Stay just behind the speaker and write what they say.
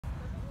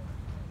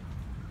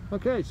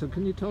Okay, so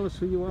can you tell us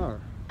who you are?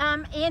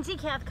 Angie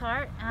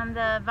Cathcart. I'm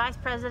the Vice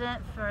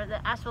President for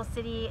the Asheville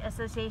City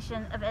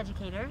Association of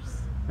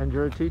Educators. And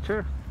you're a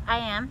teacher? I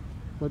am.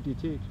 What do you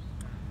teach?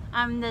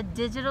 I'm the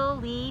digital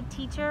lead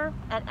teacher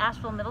at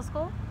Asheville Middle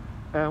School.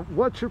 And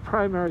what's your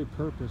primary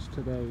purpose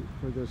today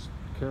for this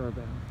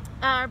caravan?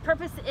 Our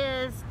purpose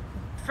is,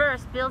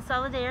 first, build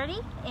solidarity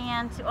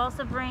and to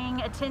also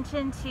bring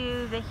attention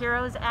to the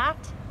HEROES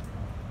Act.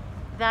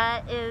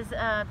 That is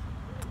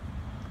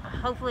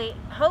hopefully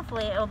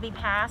it will be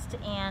passed,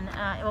 and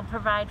it will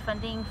provide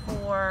funding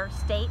for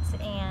states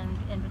and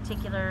in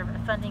particular a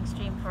funding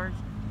stream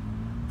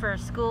for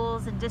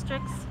schools and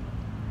districts.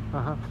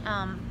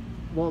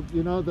 Well,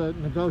 you know, the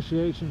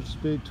negotiations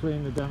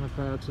between the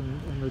Democrats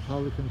and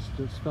Republicans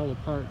just fell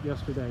apart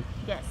yesterday.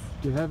 Yes.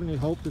 Do you have any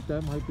hope that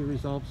that might be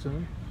resolved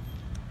soon?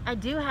 I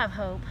do have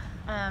hope.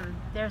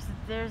 There's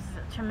a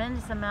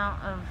tremendous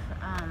amount of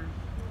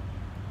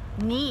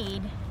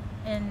need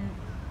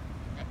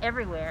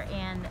everywhere,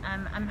 and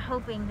I'm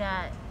hoping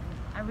that,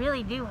 I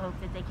really do hope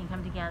that they can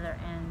come together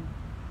and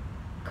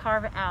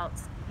carve out,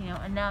 you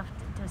know, enough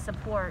to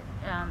support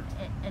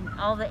in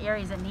all the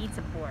areas that need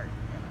support.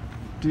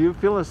 Do you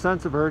feel a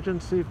sense of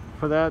urgency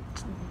for that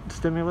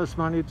stimulus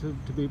money to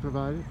be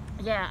provided?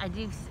 Yeah, I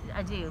do.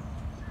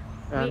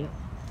 And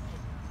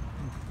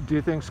do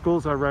you think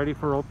schools are ready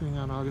for opening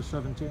on August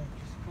 17th?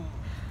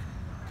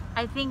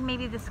 I think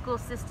maybe the school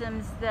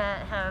systems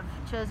that have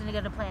chosen to go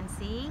to Plan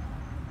C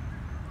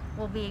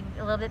will be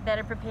a little bit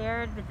better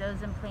prepared, but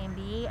those in Plan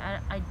B,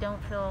 I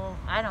don't feel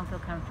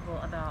comfortable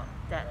about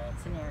that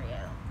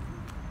scenario.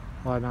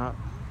 Why not?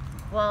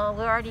 Well,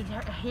 we're already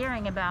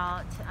hearing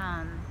about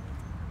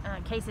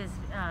cases,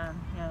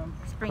 you know,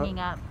 springing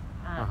up,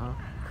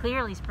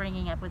 clearly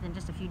springing up within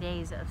just a few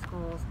days of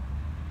schools.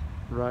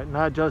 Right,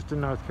 not just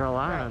in North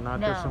Carolina, Right.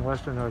 not just in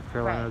Western North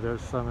Carolina. Right.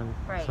 There's some in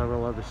Right.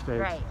 several other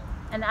states. Right,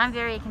 and I'm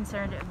very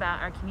concerned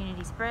about our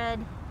community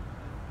spread.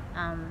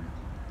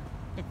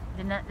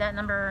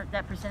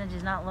 That percentage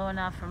is not low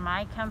enough for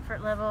my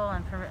comfort level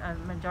and for a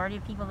majority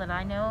of people that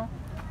I know.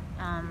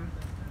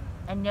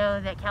 I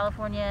know that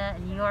California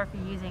and New York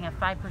are using a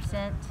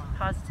 5%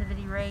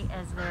 positivity rate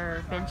as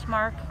their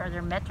benchmark or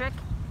their metric.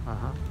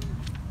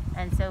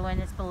 And so when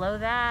it's below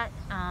that,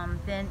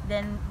 then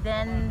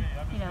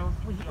you know,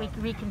 we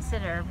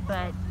reconsider.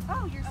 But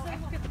I'm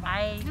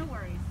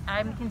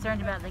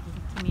concerned about the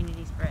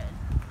community spread.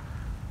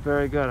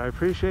 Very good. I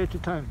appreciate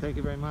your time. Thank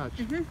you very much.